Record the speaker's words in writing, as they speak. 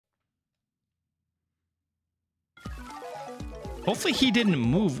Hopefully he didn't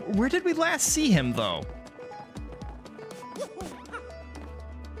move. Where did we last see him, though?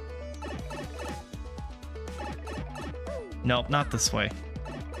 Nope, not this way.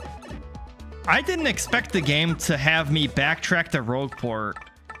 I didn't expect the game to have me backtrack to Rogueport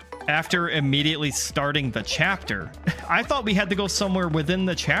after immediately starting the chapter. I thought we had to go somewhere within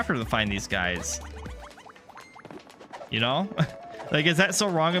the chapter to find these guys. You know? Like, is that so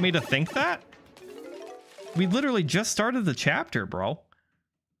wrong of me to think that? We literally just started the chapter, bro.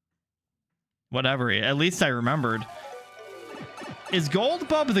 Whatever, at least I remembered. Is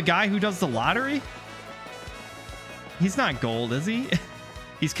Goldbub the guy who does the lottery? He's not gold, is he?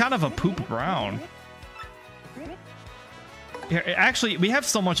 He's kind of a poop brown. Here, actually, we have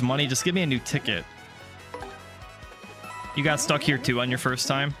so much money. Just give me a new ticket. You got stuck here too on your first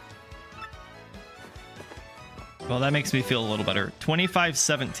time? Well, that makes me feel a little better.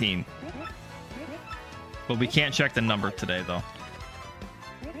 2517. But we can't check the number today, though.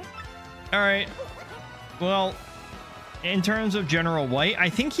 All right. Well, in terms of General White, I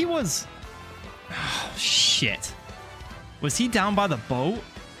think he was... Oh, shit. Was he down by the boat?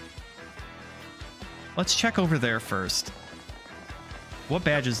 Let's check over there first. What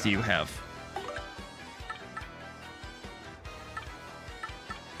badges do you have?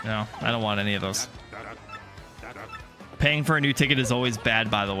 No, I don't want any of those. Paying for a new ticket is always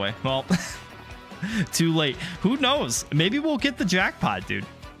bad, by the way. Well, too late. Who knows? Maybe we'll get the jackpot, dude.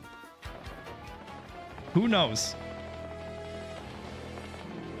 Who knows?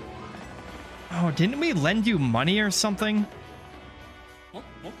 Oh, didn't we lend you money or something?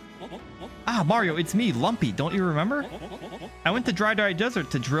 Ah, Mario, it's me, Lumpy. Don't you remember? I went to Dry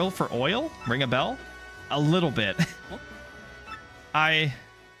Desert to drill for oil. Ring a bell? A little bit. I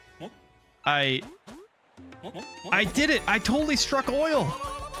did it. I totally struck oil.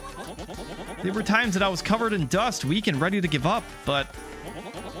 There were times that I was covered in dust, weak and ready to give up, but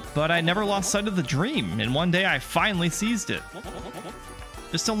I never lost sight of the dream, and one day I finally seized it.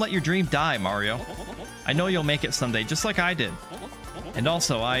 Just don't let your dream die, Mario. I know you'll make it someday, just like I did. And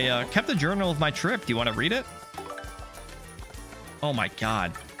also, I kept a journal of my trip. Do you want to read it? Oh my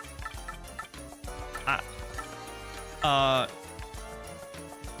god.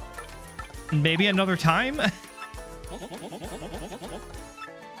 Maybe another time?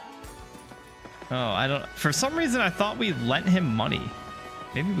 Oh, I don't... For some reason, I thought we lent him money.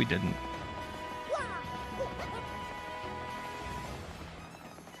 Maybe we didn't.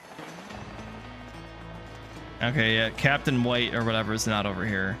 Okay, yeah, Captain White or whatever is not over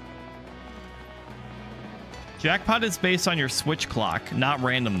here. Jackpot is based on your switch clock, not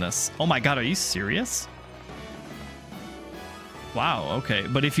randomness. Oh my god, are you serious? Wow, okay.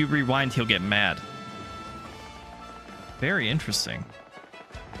 But if you rewind, he'll get mad. Very interesting.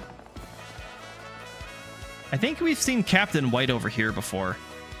 I think we've seen Captain White over here before.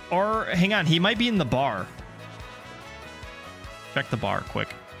 Or, hang on, he might be in the bar. Check the bar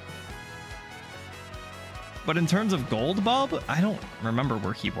quick. But in terms of Goldbub, I don't remember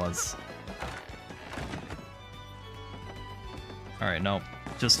where he was. Alright, nope.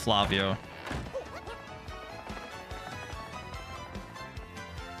 Just Flavio.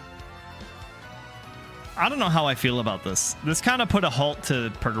 I don't know how I feel about this. This kind of put a halt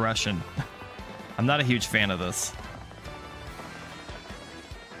to progression. I'm not a huge fan of this.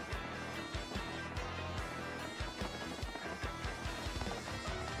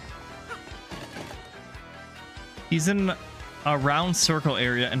 He's in a round circle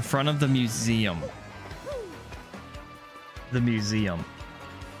area in front of the museum. The museum.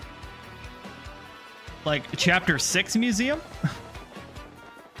 Like chapter 6 museum?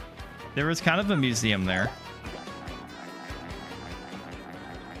 There was kind of a museum there.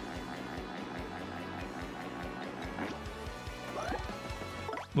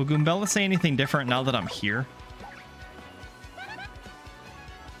 Will Goombella say anything different now that I'm here?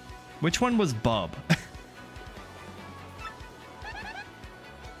 Which one was Bub?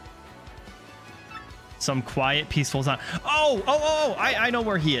 Some quiet, peaceful sound. Oh, I know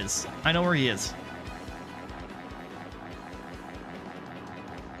where he is. I know where he is.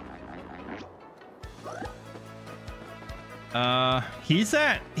 He's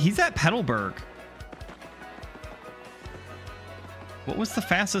at Petalburg. What was the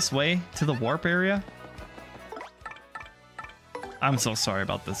fastest way to the warp area? I'm so sorry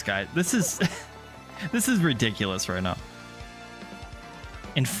about this guy. This is this is ridiculous right now.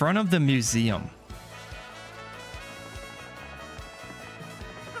 In front of the museum.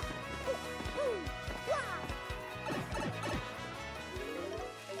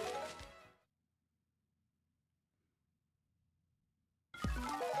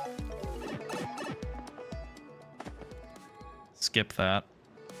 skip that.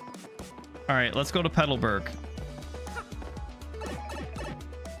 All right, let's go to Petalburg.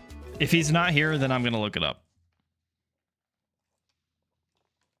 If he's not here, then I'm going to look it up.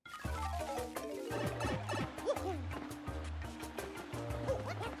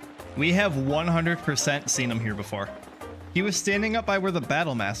 We have 100% seen him here before. He was standing up by where the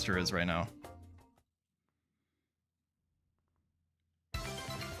Battle Master is right now. All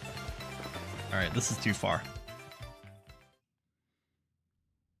right, this is too far.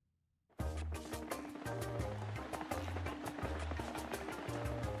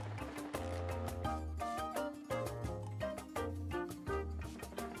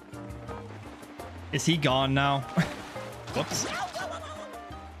 Is he gone now? Whoops.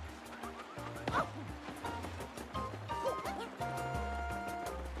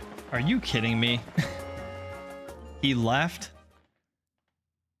 Are you kidding me? He left?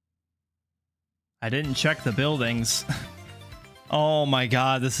 I didn't check the buildings. Oh my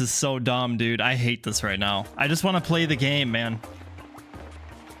god, this is so dumb, dude. I hate this right now. I just want to play the game, man.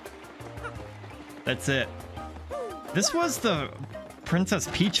 That's it. This was the Princess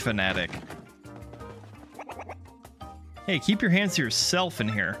Peach fanatic. Hey, keep your hands to yourself in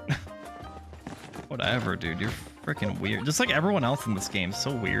here. Whatever, dude. You're freaking weird. Just like everyone else in this game.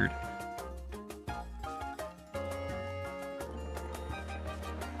 So weird.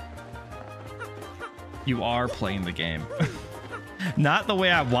 You are playing the game. Not the way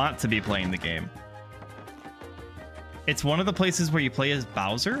I want to be playing the game. It's one of the places where you play as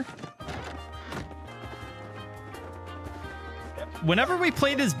Bowser. Whenever we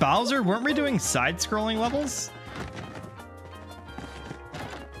played as Bowser, weren't we doing side-scrolling levels?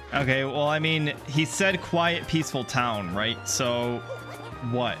 Okay, well, I mean, he said quiet, peaceful town, right? So,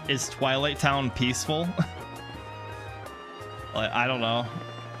 what? Is Twilight Town peaceful? I don't know.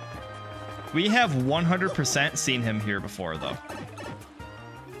 We have 100% seen him here before, though.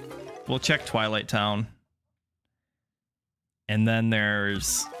 We'll check Twilight Town. And then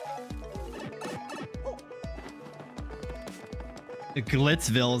there's...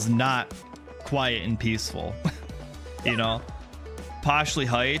 Glitzville is not quiet and peaceful. You know? Poshley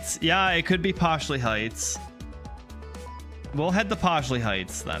Heights. Yeah, it could be Poshley Heights. We'll head to Poshley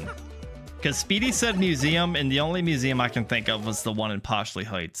Heights then. Because Speedy said museum, and the only museum I can think of was the one in Poshley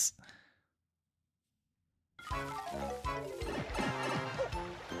Heights.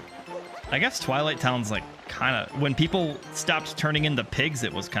 I guess Twilight Town's like kind of... When people stopped turning into pigs,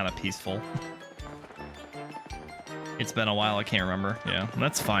 it was kind of peaceful. It's been a while, I can't remember. Yeah,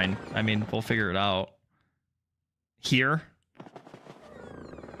 that's fine. I mean, we'll figure it out. Here?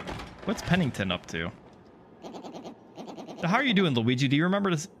 What's Pennington up to? How are you doing, Luigi? Do you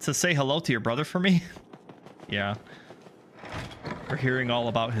remember to say hello to your brother for me? Yeah. We're hearing all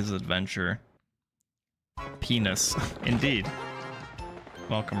about his adventure. Penis. Indeed.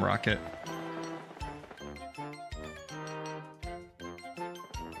 Welcome, Rocket.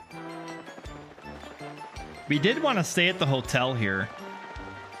 We did want to stay at the hotel here.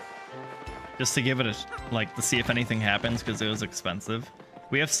 Just to give it a... Like, to see if anything happens, because it was expensive.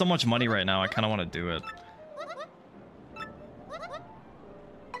 We have so much money right now, I kind of want to do it.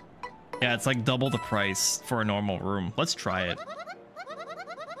 Yeah, it's like double the price for a normal room. Let's try it.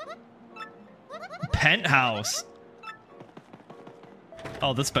 Penthouse!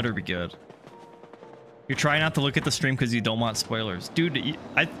 Oh, this better be good. You're trying not to look at the stream because you don't want spoilers. Dude,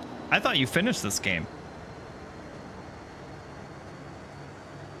 I thought you finished this game.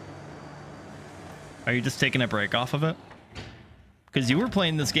 Are you just taking a break off of it? Because you were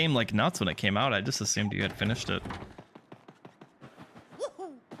playing this game like nuts when it came out. I just assumed you had finished it.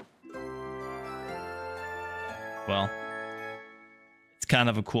 Well, it's kind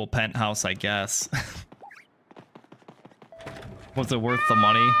of a cool penthouse, I guess. Was it worth the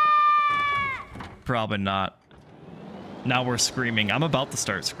money? Probably not. Now we're screaming. I'm about to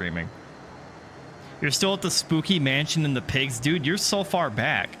start screaming. You're still at the spooky mansion in the pigs? Dude, you're so far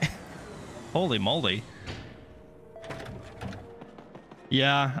back. Holy moly.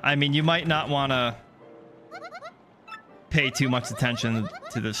 Yeah, I mean, you might not want to pay too much attention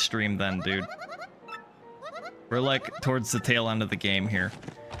to this stream then, dude. We're like towards the tail end of the game here.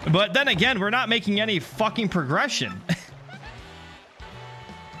 But then again, we're not making any fucking progression.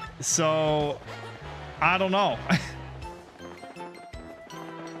 So, I don't know.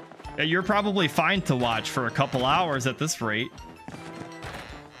 You're probably fine to watch for a couple hours at this rate.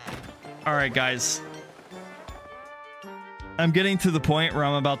 All right, guys. I'm getting to the point where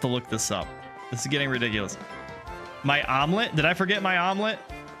I'm about to look this up. This is getting ridiculous. My omelet? Did I forget my omelet?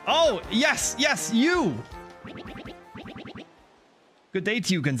 Oh, yes, yes, you! Good day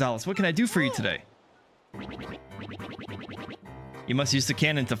to you, Gonzalez. What can I do for you today? You must use the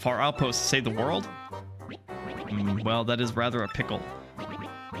cannon to far outposts to save the world? Well, that is rather a pickle.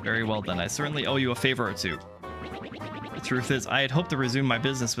 Very well then, I certainly owe you a favor or two. The truth is, I had hoped to resume my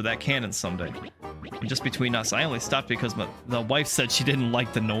business with that cannon someday. And just between us, I only stopped because the wife said she didn't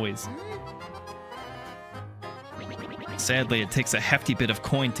like the noise. Sadly, it takes a hefty bit of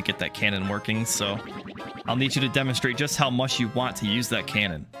coin to get that cannon working, so I'll need you to demonstrate just how much you want to use that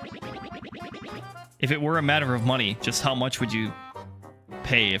cannon. If it were a matter of money, just how much would you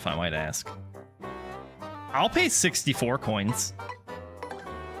pay, if I might ask? I'll pay 64 coins.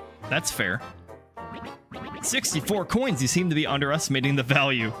 That's fair. 64 coins, you seem to be underestimating the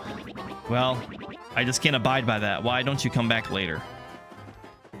value. Well, I just can't abide by that. Why don't you come back later?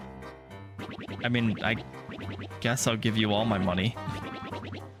 I mean, I guess I'll give you all my money.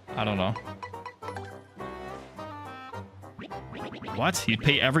 I don't know. What? You'd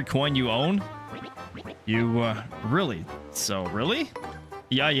pay every coin you own? You, really? So, really?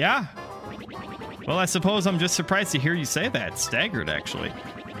 Yeah. Well, I suppose I'm just surprised to hear you say that. Staggered, actually.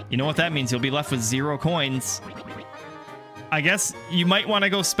 You know what that means? You'll be left with 0 coins. I guess you might want to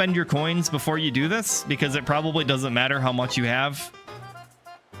go spend your coins before you do this, because it probably doesn't matter how much you have.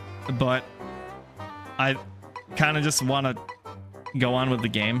 But I kind of just want to go on with the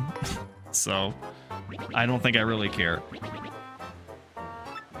game. So I don't think I really care.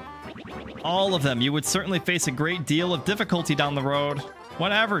 All of them. You would certainly face a great deal of difficulty down the road.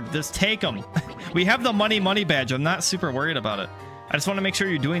 Whatever, just take them. We have the money badge. I'm not super worried about it. I just want to make sure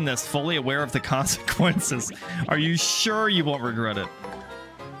you're doing this fully aware of the consequences. Are you sure you won't regret it?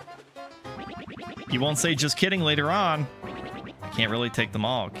 You won't say just kidding later on. I can't really take them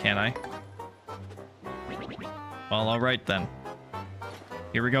all, can I? Well, alright then.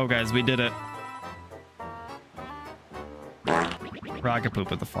 Here we go, guys. We did it.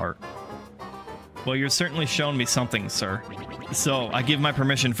 Ragapoop with the fart. Well, you're certainly shown me something, sir. So, I give my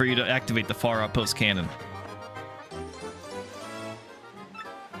permission for you to activate the far outpost cannon.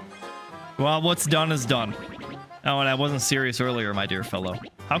 Well, what's done is done. Oh, and I wasn't serious earlier, my dear fellow.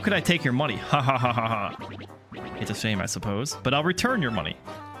 How could I take your money? Ha ha ha ha ha. It's a shame, I suppose, but I'll return your money.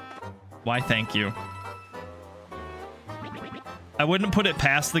 Why, thank you. I wouldn't put it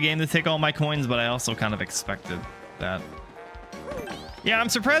past the game to take all my coins, but I also kind of expected that. Yeah, I'm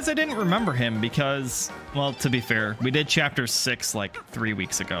surprised I didn't remember him because, well, to be fair, we did chapter 6 like 3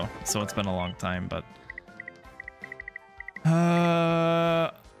 weeks ago, so it's been a long time, but...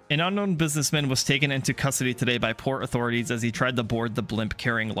 An unknown businessman was taken into custody today by port authorities as he tried to board the blimp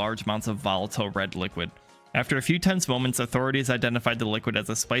carrying large amounts of volatile red liquid. After a few tense moments, authorities identified the liquid as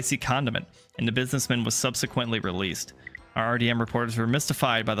a spicy condiment, and the businessman was subsequently released. Our RDM reporters were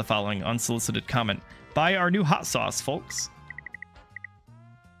mystified by the following unsolicited comment. Buy our new hot sauce, folks.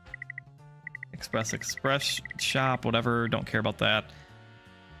 Express shop, whatever, don't care about that.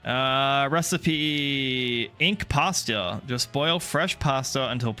 Recipe ink pasta. Just boil fresh pasta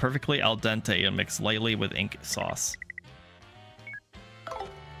until perfectly al dente and mix lightly with ink sauce.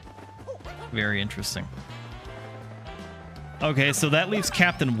 Very interesting. Okay, so that leaves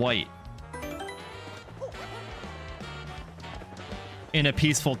Captain White in a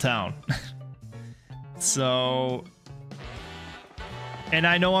peaceful town. So, and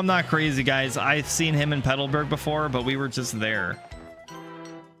I know I'm not crazy, guys. I've seen him in Petalburg before, but we were just there.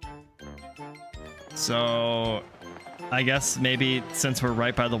 So, I guess maybe since we're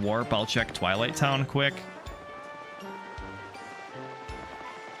right by the warp, I'll check Twilight Town quick.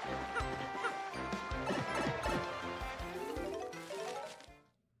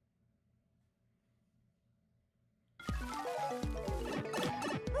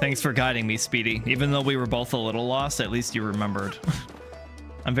 Thanks for guiding me, Speedy. Even though we were both a little lost, at least you remembered.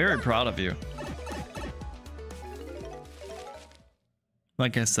 I'm very proud of you.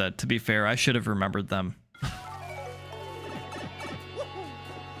 Like I said, to be fair, I should have remembered them.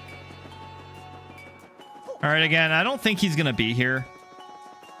 Alright, again, I don't think he's gonna be here.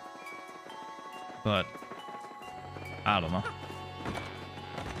 But I don't know.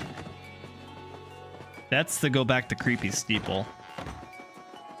 That's the go back to creepy steeple.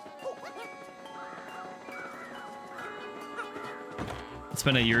 It's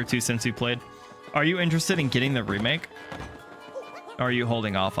been a year or two since we played. Are you interested in getting the remake? Or are you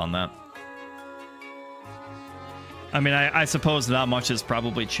holding off on that? I mean, I suppose not much has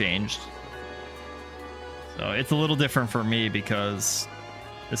probably changed. So it's a little different for me because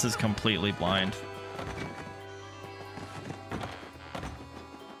this is completely blind.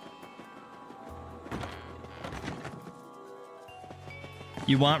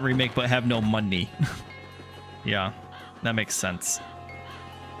 You want remake but have no money. Yeah, that makes sense.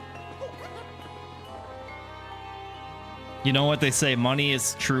 You know what they say, money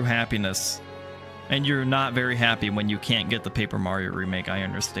is true happiness. And you're not very happy when you can't get the Paper Mario remake, I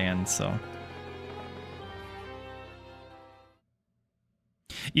understand, so.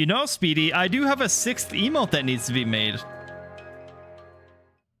 You know, Speedy, I do have a 6th emote that needs to be made.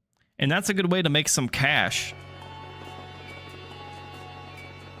 And that's a good way to make some cash.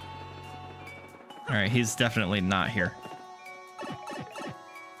 Alright, he's definitely not here.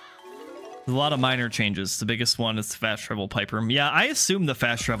 There's a lot of minor changes. The biggest one is the fast travel pipe room. Yeah, I assume the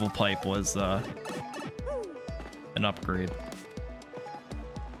fast travel pipe was an upgrade.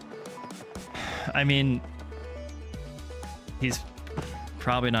 I mean, he's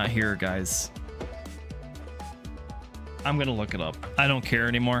probably not here, guys. I'm gonna look it up. I don't care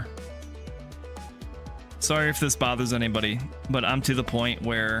anymore. Sorry if this bothers anybody, but I'm to the point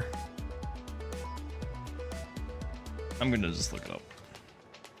where I'm gonna just look it up.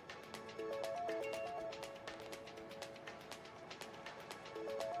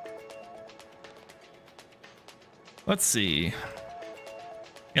 Let's see.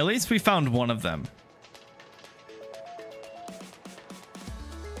 At least we found one of them.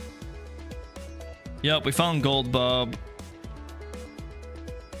 Yep, we found Gold Bub.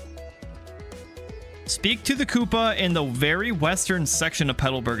 Speak to the Koopa in the very western section of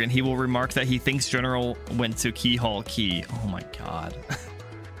Petalburg, and he will remark that he thinks General went to Keyhole Key. Oh my god.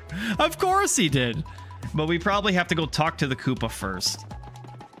 Of course he did. But we probably have to go talk to the Koopa first.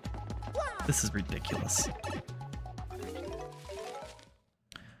 This is ridiculous.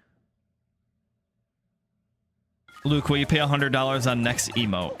 Luke, will you pay $100 on next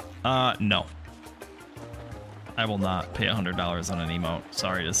emote? No. I will not pay $100 on an emote.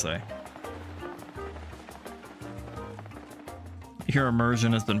 Sorry to say. Your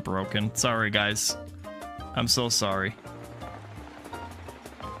immersion has been broken. Sorry, guys. I'm so sorry.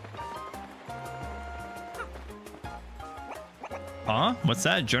 Huh? What's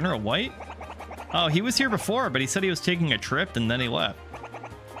that? General White? Oh, he was here before, but he said he was taking a trip and then he left.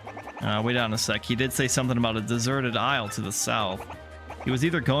 Wait on a sec. He did say something about a deserted isle to the south. He was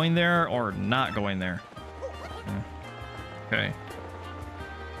either going there or not going there. Okay.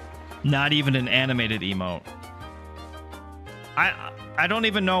 Not even an animated emote. I don't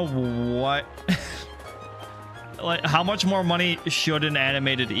even know what... like, how much more money should an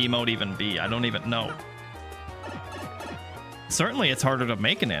animated emote even be? I don't even know. Certainly it's harder to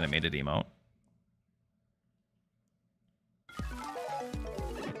make an animated emote.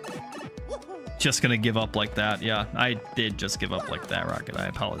 Just gonna give up like that. Yeah, I did just give up like that, Rocket. I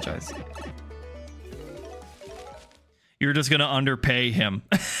apologize. You're just gonna underpay him.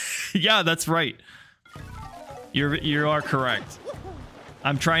 Yeah, that's right. You are correct.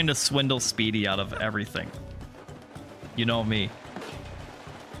 I'm trying to swindle Speedy out of everything. You know me.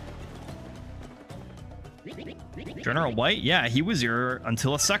 General White? Yeah, he was here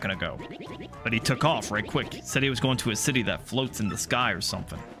until a second ago. But he took off right quick. He said he was going to a city that floats in the sky or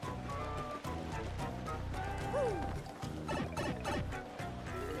something.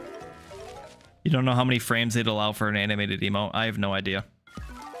 You don't know how many frames they'd allow for an animated emote? I have no idea.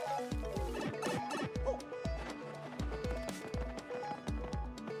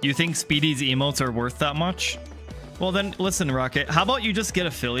 You think Speedy's emotes are worth that much? Well then, listen, Rocket, how about you just get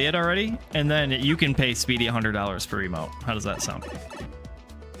affiliate already, and then you can pay Speedy $100 per emote. How does that sound?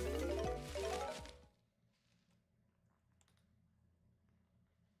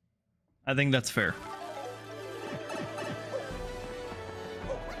 I think that's fair.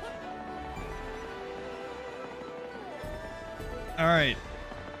 All right.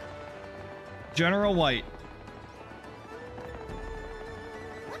 General White.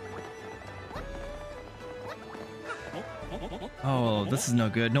 Oh, this is no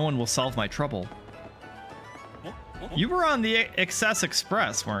good. No one will solve my trouble. You were on the Excess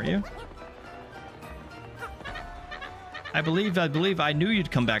Express, weren't you? I believe I knew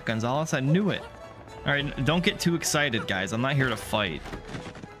you'd come back, Gonzalez. I knew it. All right, don't get too excited, guys. I'm not here to fight.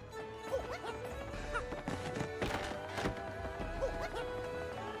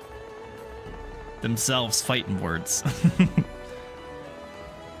 Themselves fighting words.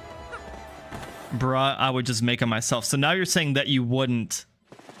 Bruh, I would just make them myself. So now you're saying that you wouldn't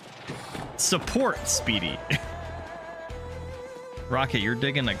support Speedy. Rocket, you're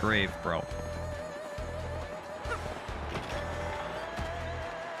digging a grave, bro.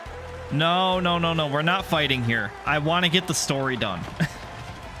 No, no, no, no. We're not fighting here. I want to get the story done.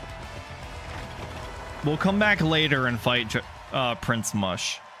 We'll come back later and fight Prince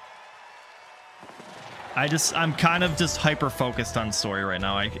Mush. I'm kind of just hyper focused on story right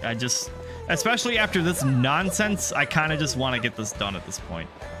now. I just, especially after this nonsense, I kind of just want to get this done at this point.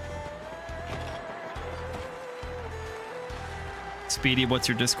 Speedy, what's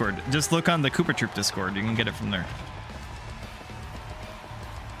your Discord? Just look on the Cooper Troop Discord. You can get it from there.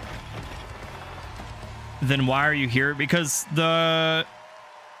 Then why are you here? Because the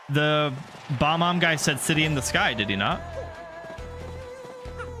Bomb guy said city in the sky, did he not?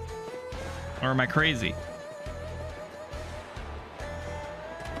 Or am I crazy?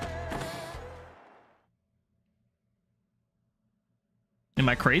 Am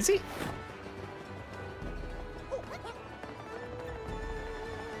I crazy?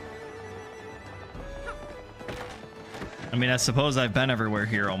 I mean, I suppose I've been everywhere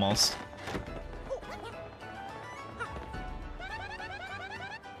here almost.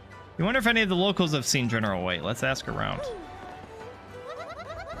 You wonder if any of the locals have seen General White. Let's ask around.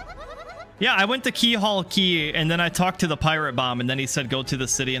 Yeah, I went to Key Hall Key, and then I talked to the Pirate Bomb, and then he said go to the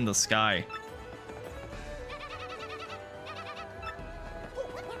city in the sky.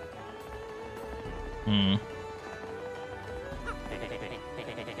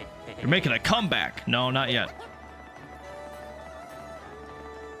 You're making a comeback. No, not yet.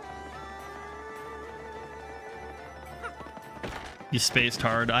 You spaced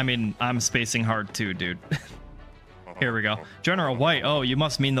hard. I mean, I'm spacing hard too, dude. Here we go. General White. Oh, you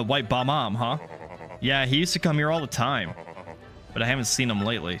must mean the White Bomb, huh? Yeah, he used to come here all the time, but I haven't seen him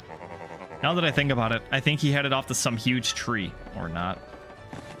lately. Now that I think about it, I think he headed off to some huge tree. Or not.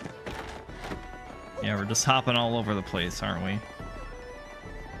 Yeah, we're just hopping all over the place, aren't we?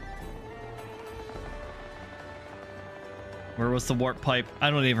 Where was the warp pipe?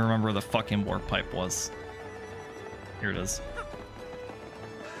 I don't even remember where the fucking warp pipe was. Here it is.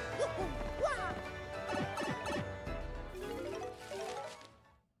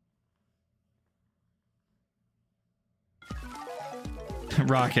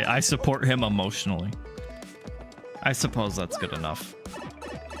 Rocket, I support him emotionally. I suppose that's good enough.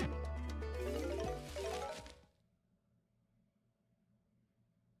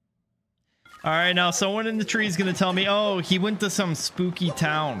 All right, now someone in the tree is going to tell me, oh, he went to some spooky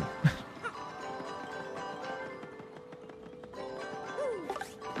town.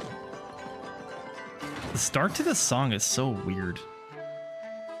 The start to this song is so weird.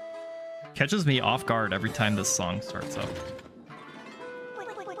 Catches me off guard every time this song starts up.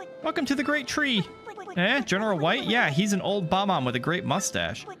 Welcome to the Great Tree. Eh, General White? Yeah, he's an old bomb with a great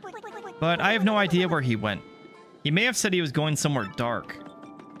mustache. But I have no idea where he went. He may have said he was going somewhere dark.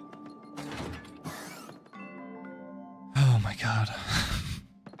 Oh my god.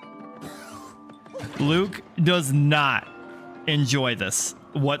 Luke does not enjoy this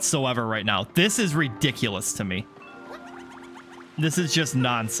whatsoever right now. This is ridiculous to me. This is just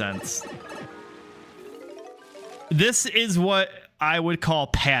nonsense. This is what I would call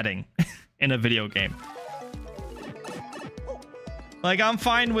padding in a video game. Like, I'm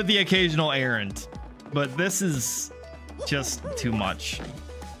fine with the occasional errand, but this is just too much.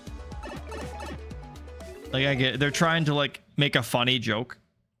 Like, I get, they're trying to, like, make a funny joke.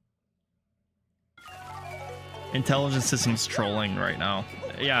 Intelligence system's trolling right now.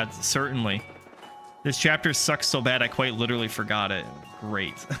 Yeah, certainly. This chapter sucks so bad I quite literally forgot it.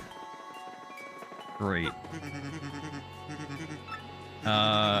 Great. Great.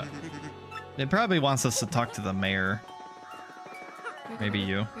 It probably wants us to talk to the mayor. Maybe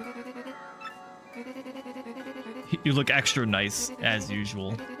you. You look extra nice, as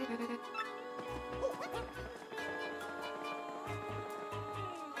usual.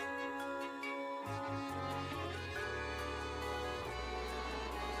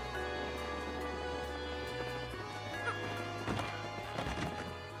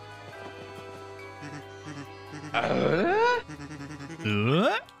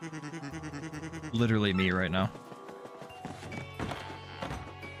 Literally me right now.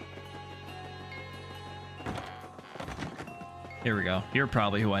 Here we go. You're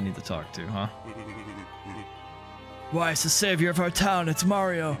probably who I need to talk to, huh? Why, it's the savior of our town. It's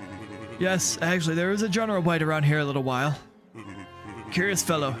Mario. Yes, actually, there was a General White around here a little while. Curious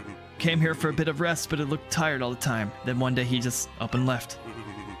fellow. Came here for a bit of rest, but it looked tired all the time. Then one day he just up and left.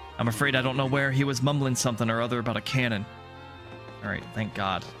 I'm afraid I don't know where. He was mumbling something or other about a cannon. Alright, thank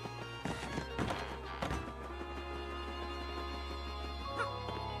God.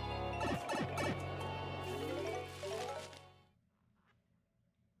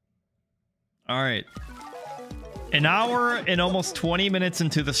 Alright. An hour and almost 20 minutes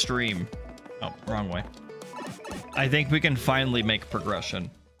into the stream. Oh, wrong way. I think we can finally make progression.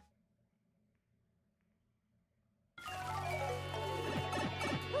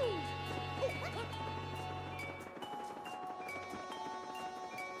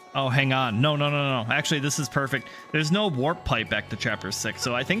 Oh, hang on. No. Actually, this is perfect. There's no warp pipe back to chapter 6,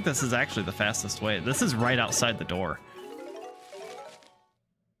 so I think this is actually the fastest way. This is right outside the door.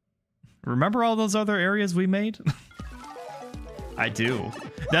 Remember all those other areas we made? I do.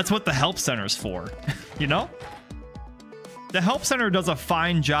 That's what the help center's for, you know? The help center does a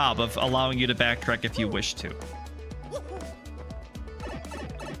fine job of allowing you to backtrack if you wish to.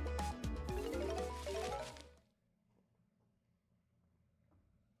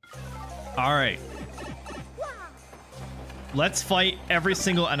 All right. Let's fight every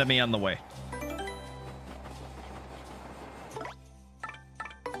single enemy on the way.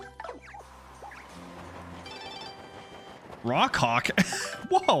 Rockhawk?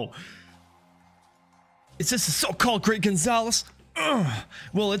 Whoa! Is this the so-called Great Gonzalez? Ugh.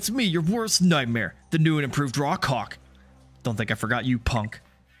 Well, it's me, your worst nightmare, the new and improved Rockhawk. Don't think I forgot you, punk.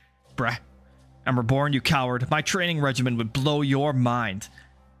 Bruh. I'm reborn, you coward. My training regimen would blow your mind.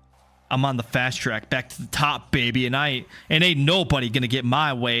 I'm on the fast track, back to the top, baby, and ain't nobody gonna get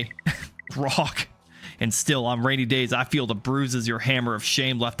my way. Rock. And still, on rainy days, I feel the bruises your hammer of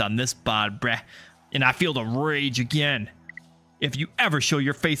shame left on this bod, bruh. And I feel the rage again. If you ever show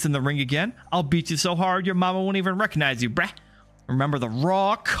your face in the ring again, I'll beat you so hard your mama won't even recognize you, bruh. Remember the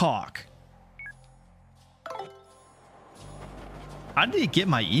raw cock. How did he get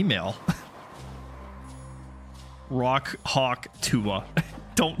my email? Rock Hawk Tua.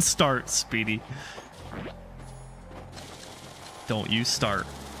 Don't start, Speedy. Don't you start.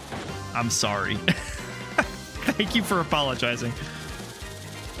 I'm sorry. Thank you for apologizing.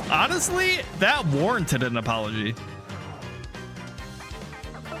 Honestly, that warranted an apology.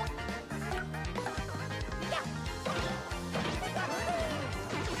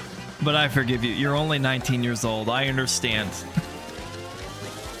 But I forgive you. You're only 19 years old. I understand.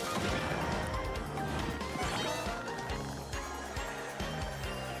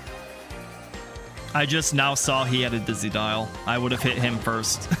 I just now saw he had a dizzy dial. I would have hit him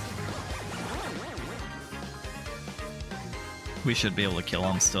first. We should be able to kill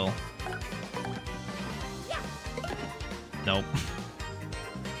him still. Nope.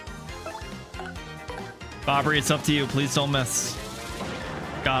 Bobbery, it's up to you. Please don't miss.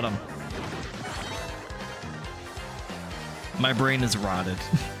 Got him. My brain is rotted.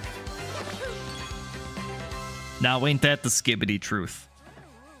 Now, ain't that the skibbity truth?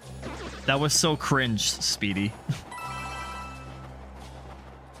 That was so cringe, Speedy.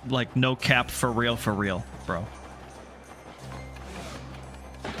 Like, no cap, for real, bro.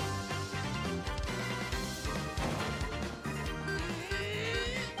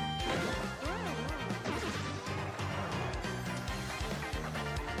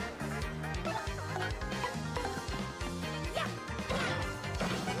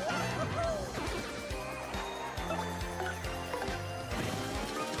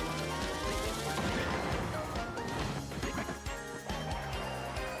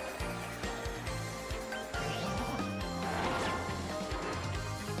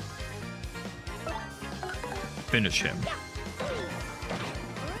 Finish him.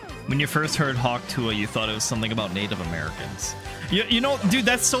 When you first heard Hawk Tua, you thought it was something about Native Americans. You know, dude,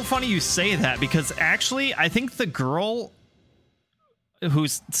 that's so funny you say that, because actually, I think the girl who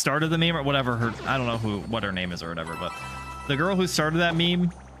started the meme, or whatever her, I don't know what her name is or whatever, but the girl who started that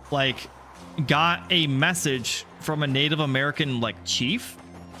meme, like, got a message from a Native American, like, chief,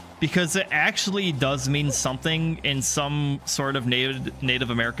 because it actually does mean something in some sort of Native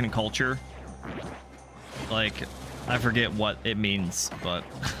American culture. Like, I forget what it means, but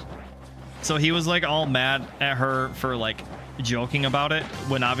so he was like all mad at her for like joking about it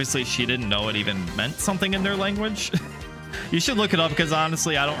when obviously she didn't know it even meant something in their language. You should look it up, because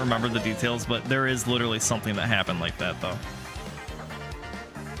honestly I don't remember the details, but there is literally something that happened like that though.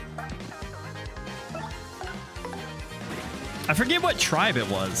 I forget what tribe it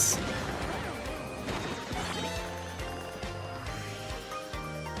was.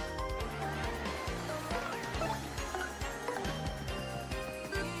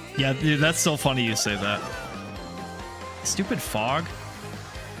 Yeah, dude, that's so funny you say that. Stupid fog.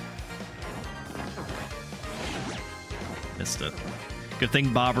 Missed it. Good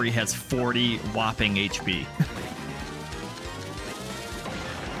thing Bobbery has 40 whopping HP.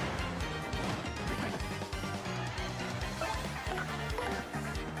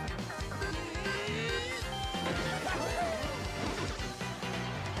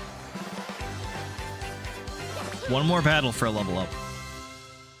 One more battle for a level up.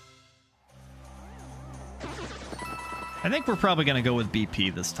 I think we're probably going to go with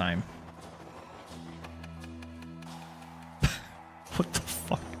BP this time. What the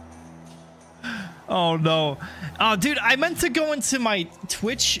fuck? Oh, no. Oh, dude, I meant to go into my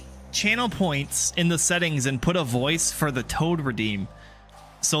Twitch channel points in the settings and put a voice for the Toad Redeem.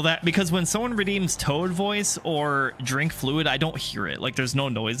 So that, because when someone redeems Toad Voice or Drink Fluid, I don't hear it. Like, there's no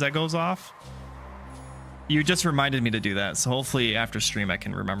noise that goes off. You just reminded me to do that, so hopefully after stream I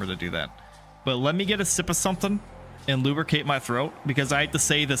can remember to do that. But let me get a sip of something and lubricate my throat, because I have to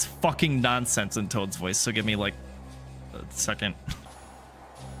say this fucking nonsense in Toad's voice, so give me like a second.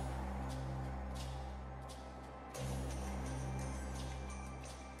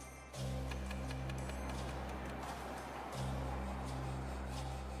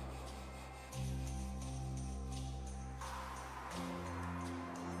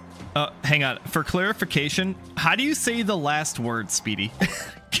 Hang on. For clarification, how do you say the last word, Speedy?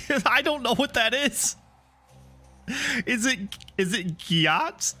 Because I don't know what that is. Is it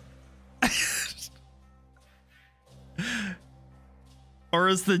Gyat? Or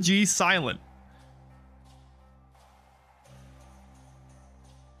is the G silent?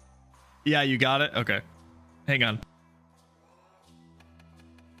 Yeah, you got it? Okay. Hang on.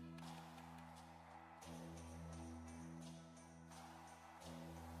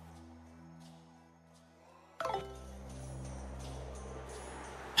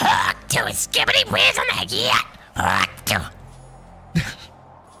 Skibbity whiz on the yacht.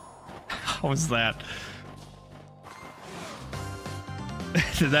 How was that?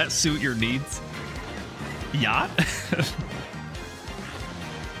 Did that suit your needs? Yacht?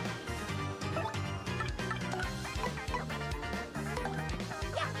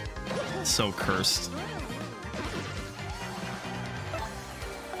 So cursed.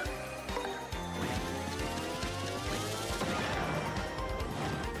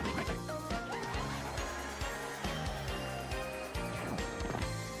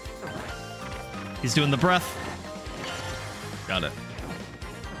 He's doing the breath. Got it.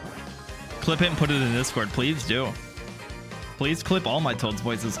 Clip it and put it in Discord. Please do. Please clip all my Toad's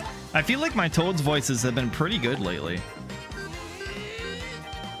voices. I feel like my Toad's voices have been pretty good lately.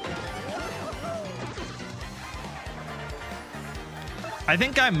 I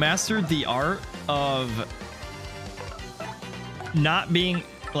think I mastered the art of not being,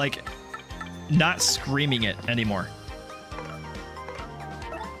 like, not screaming it anymore.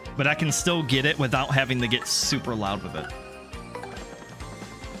 But I can still get it without having to get super loud with it.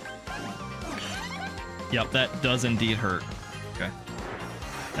 Yep, that does indeed hurt. Okay.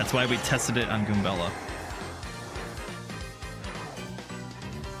 That's why we tested it on Goombella.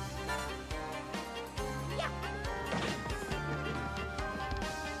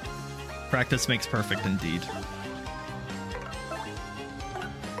 Practice makes perfect indeed.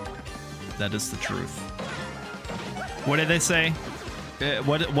 That is the truth. What did they say?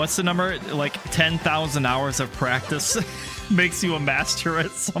 What's the number? Like 10,000 hours of practice makes you a master at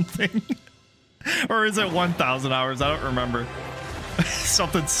something? Or is it 1,000 hours? I don't remember.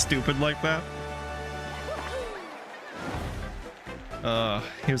 Something stupid like that.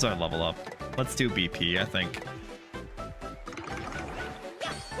 Here's our level up. Let's do BP, I think.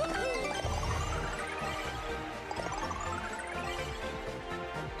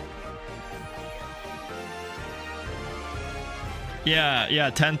 Yeah,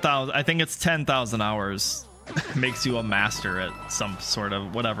 10,000. I think it's 10,000 hours makes you a master at some sort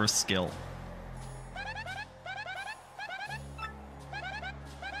of whatever skill.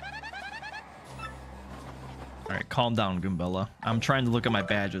 All right, calm down, Goombella. I'm trying to look at my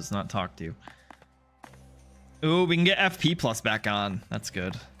badges, not talk to you. Ooh, we can get FP plus back on. That's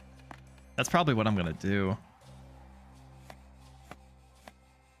good. That's probably what I'm gonna do.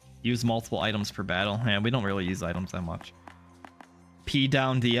 Use multiple items per battle. Man, we don't really use items that much. P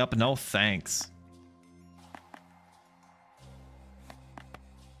down, D up. No thanks.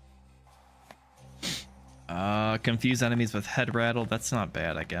 Confuse enemies with head rattle. That's not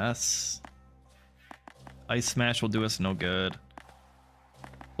bad, I guess. Ice smash will do us no good.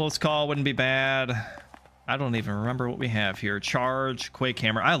 Close call wouldn't be bad. I don't even remember what we have here. Charge, Quake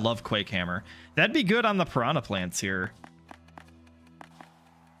Hammer. I love Quake Hammer. That'd be good on the piranha plants here.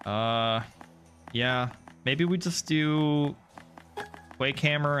 Yeah. Maybe we just do Quake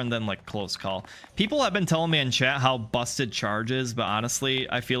Hammer and then like close call. People have been telling me in chat how busted charge is, but honestly,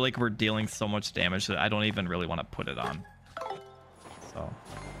 I feel like we're dealing so much damage that I don't even really want to put it on. So.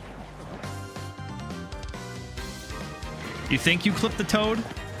 You think you clipped the Toad?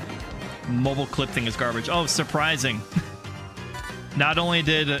 Mobile clip thing is garbage. Oh, surprising. Not only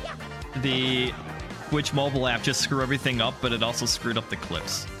did the Twitch mobile app just screw everything up, but it also screwed up the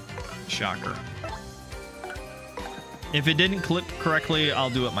clips. Shocker. If it didn't clip correctly, I'll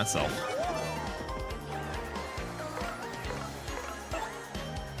do it myself.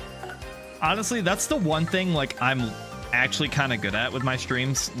 Honestly, that's the one thing like I'm actually kind of good at with my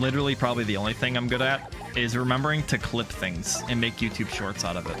streams. Literally probably the only thing I'm good at. is remembering to clip things and make YouTube shorts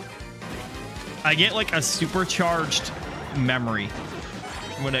out of it. I get like a supercharged memory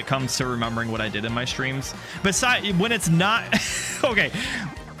when it comes to remembering what I did in my streams. Besides, when it's not... okay,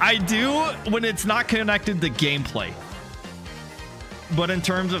 I do when it's not connected to gameplay. But in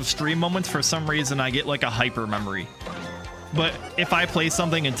terms of stream moments, for some reason, I get like a hyper memory. But if I play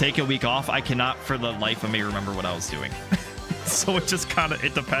something and take a week off, I cannot for the life of me remember what I was doing. So it just kind of,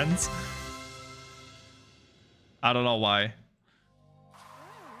 it depends. I don't know why.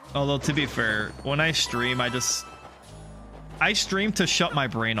 Although, to be fair, when I stream, I stream to shut my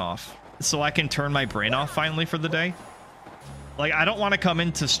brain off. So I can turn my brain off finally for the day. Like, I don't want to come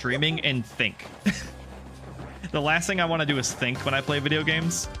into streaming and think. The last thing I want to do is think when I play video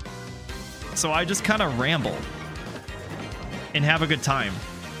games. So I just kind of ramble. And have a good time.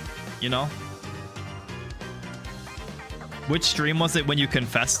 You know? Which stream was it when you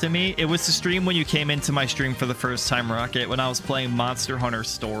confessed to me? It was the stream when you came into my stream for the first time, Rocket, when I was playing Monster Hunter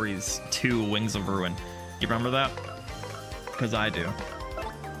Stories 2 Wings of Ruin. You remember that? Because I do.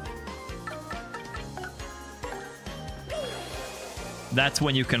 That's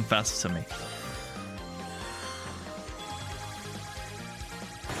when you confessed to me.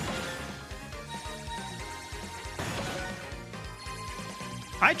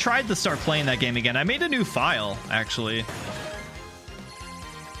 I tried to start playing that game again. I made a new file, actually.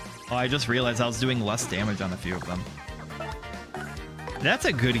 Oh, I just realized I was doing less damage on a few of them. That's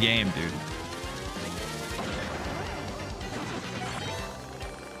a good game, dude.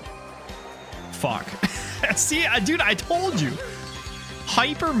 Fuck. See, dude, I told you.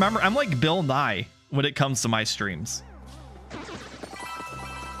 Hyper memory. I'm like Bill Nye when it comes to my streams.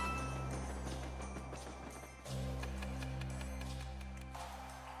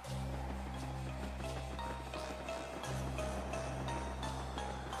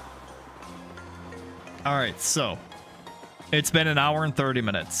 All right, so it's been an hour and 30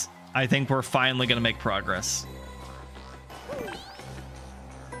 minutes. I think we're finally going to make progress.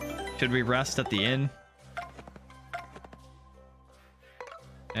 Should we rest at the inn?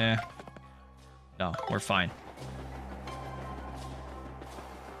 No, we're fine.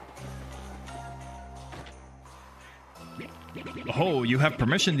 Oh, you have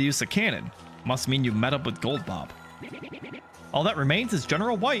permission to use the cannon. Must mean you met up with Gold Bob. All that remains is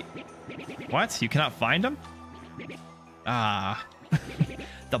General White. What? You cannot find him? Ah.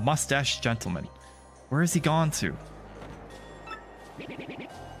 The mustache gentleman. Where has he gone to?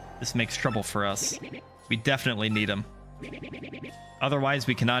 This makes trouble for us. We definitely need him. Otherwise,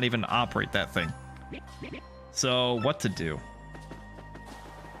 we cannot even operate that thing. So, what to do?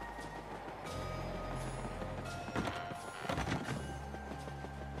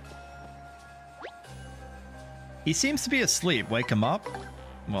 He seems to be asleep. Wake him up?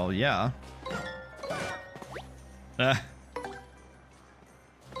 Well, yeah.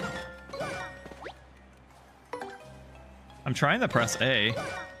 I'm trying to press A.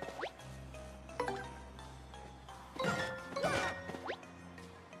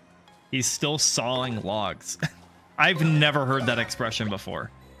 He's still sawing logs. I've never heard that expression before.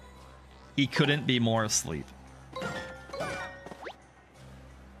 He couldn't be more asleep.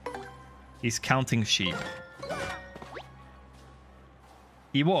 He's counting sheep.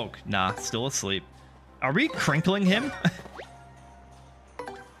 He woke. Nah, still asleep. Are we crinkling him?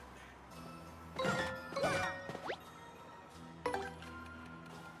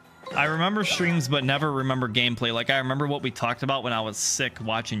 I remember streams, but never remember gameplay. Like, I remember what we talked about when I was sick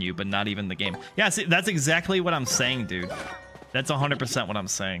watching you, but not even the game. Yeah, see, that's exactly what I'm saying, dude. That's 100% what I'm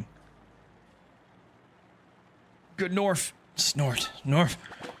saying. Good North. Snort. North.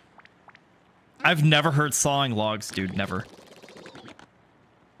 I've never heard sawing logs, dude. Never.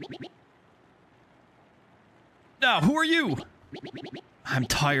 Now, who are you? I'm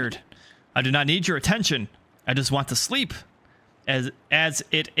tired. I do not need your attention. I just want to sleep. As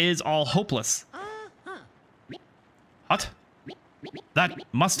it is all hopeless. Hut? That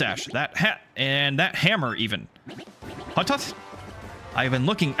mustache, that hat, and that hammer even. Hut hut? I have been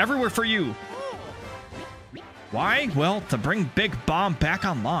looking everywhere for you. Why? Well, to bring Big Bomb back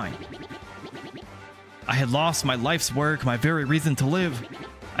online. I had lost my life's work, my very reason to live.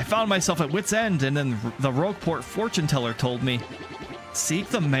 I found myself at wit's end, and then the Rogueport fortune teller told me, seek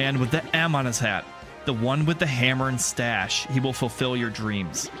the man with the M on his hat. The one with the hammer and stash. He will fulfill your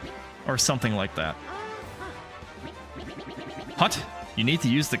dreams. Or something like that. What? You need to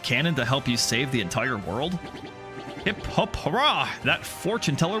use the cannon to help you save the entire world? Hip hop hurrah! That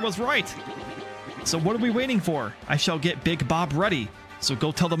fortune teller was right! So what are we waiting for? I shall get Big Bob ready. So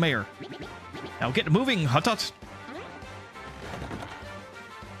go tell the mayor. Now get moving, hut hut!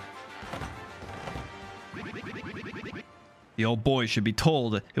 The old boy should be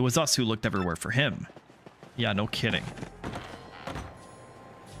told it was us who looked everywhere for him. Yeah, no kidding.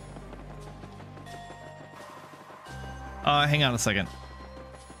 Hang on a second.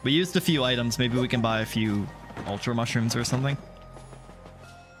 We used a few items. Maybe we can buy a few ultra mushrooms or something.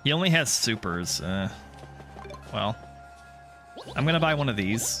 He only has supers. Well, I'm gonna buy one of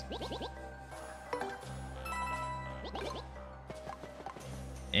these.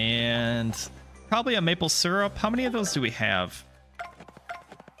 And probably a maple syrup. How many of those do we have?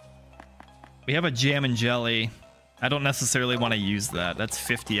 We have a jam and jelly. I don't necessarily want to use that. That's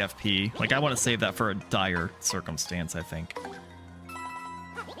 50 FP. Like, I want to save that for a dire circumstance, I think.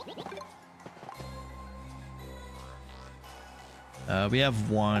 We have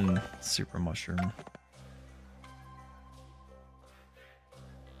one super mushroom.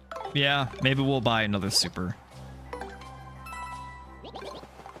 Yeah, maybe we'll buy another super.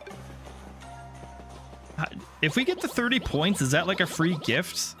 If we get to 30 points, is that like a free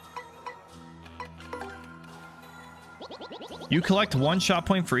gift? You collect one shop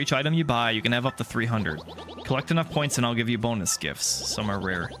point for each item you buy. You can have up to 300. Collect enough points and I'll give you bonus gifts. Some are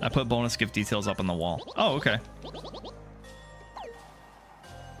rare. I put bonus gift details up on the wall. Oh, okay.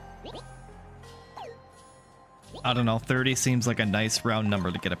 I don't know. 30 seems like a nice round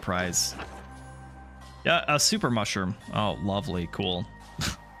number to get a prize. Yeah, a super mushroom. Oh, lovely. Cool.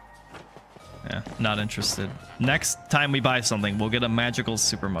 Yeah, not interested. Next time we buy something, we'll get a magical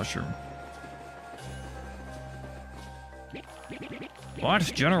super mushroom. What?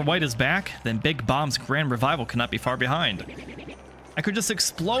 General White is back? Then Big Bomb's grand revival cannot be far behind. I could just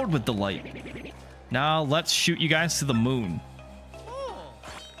explode with delight. Now let's shoot you guys to the moon.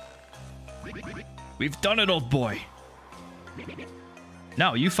 We've done it, old boy.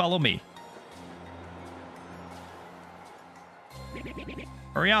 Now you follow me.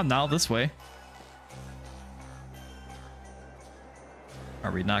 Hurry on now, this way. Are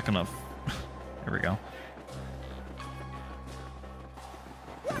we not gonna... Here we go.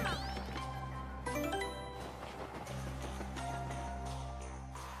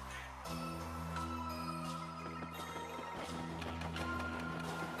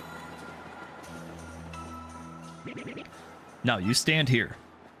 Now you stand here.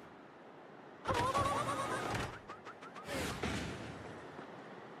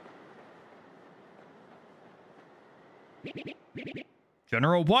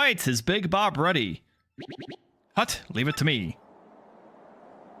 General White, is Big Bob ready? Hut, leave it to me.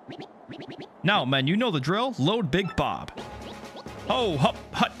 Now, men, you know the drill. Load Big Bob. Ho, hop,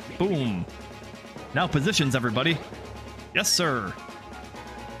 hut, boom. Now positions, everybody. Yes, sir.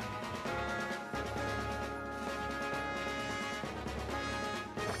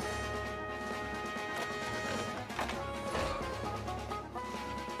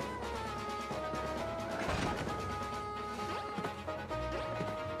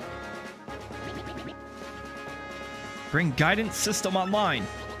 Bring guidance system online.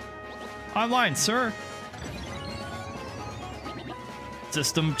 Online, sir.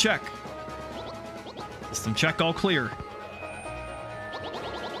 System check. System check, all clear.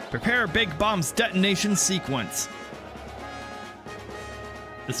 Prepare Big Bomb's detonation sequence.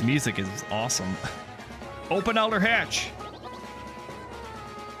 This music is awesome. Open outer hatch.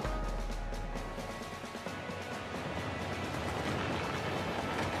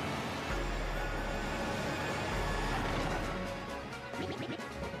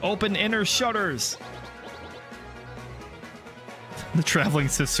 Open inner shutters. The Traveling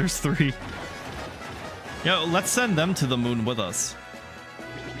Sisters 3. Yo, let's send them to the moon with us.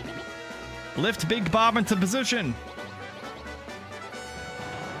 Lift Big Bob into position.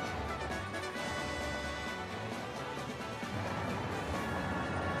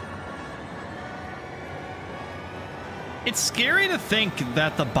 It's scary to think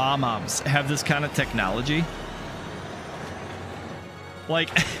that the bomb mobs have this kind of technology. Like,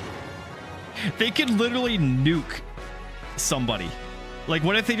 they could literally nuke somebody. Like,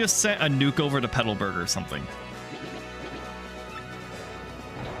 what if they just sent a nuke over to Petalburg or something?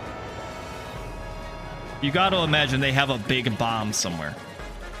 You gotta imagine they have a big bomb somewhere.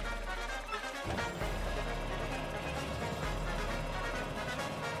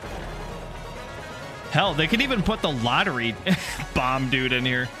 Hell, they could even put the lottery bomb dude in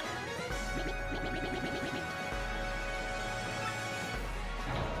here.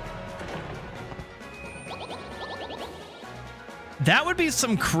 That would be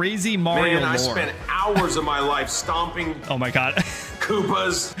some crazy Mario lore. Man, I spent hours of my life stomping. Oh my god.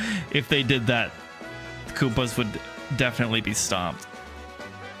 Koopas. If they did that, Koopas would definitely be stomped.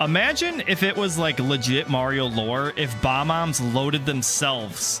 Imagine if it was like legit Mario lore, if Bob-ombs loaded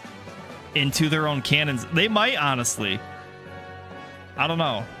themselves into their own cannons. They might, honestly. I don't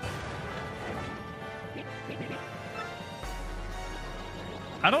know.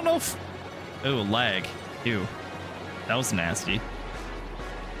 I don't know if... Oh, lag. Ew. That was nasty.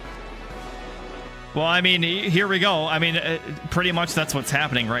 Well, I mean, here we go. I mean, pretty much that's what's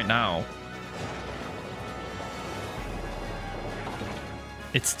happening right now.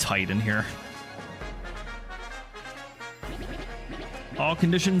 It's tight in here. All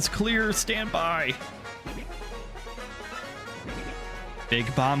conditions clear. Stand by.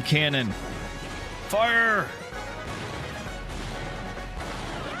 Big bomb cannon. Fire!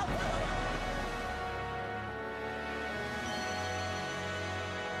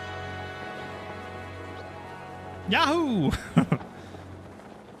 Yahoo!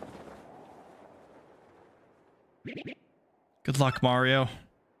 Good luck, Mario.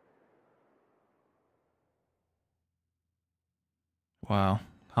 Wow,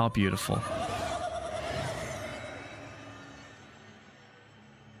 how beautiful.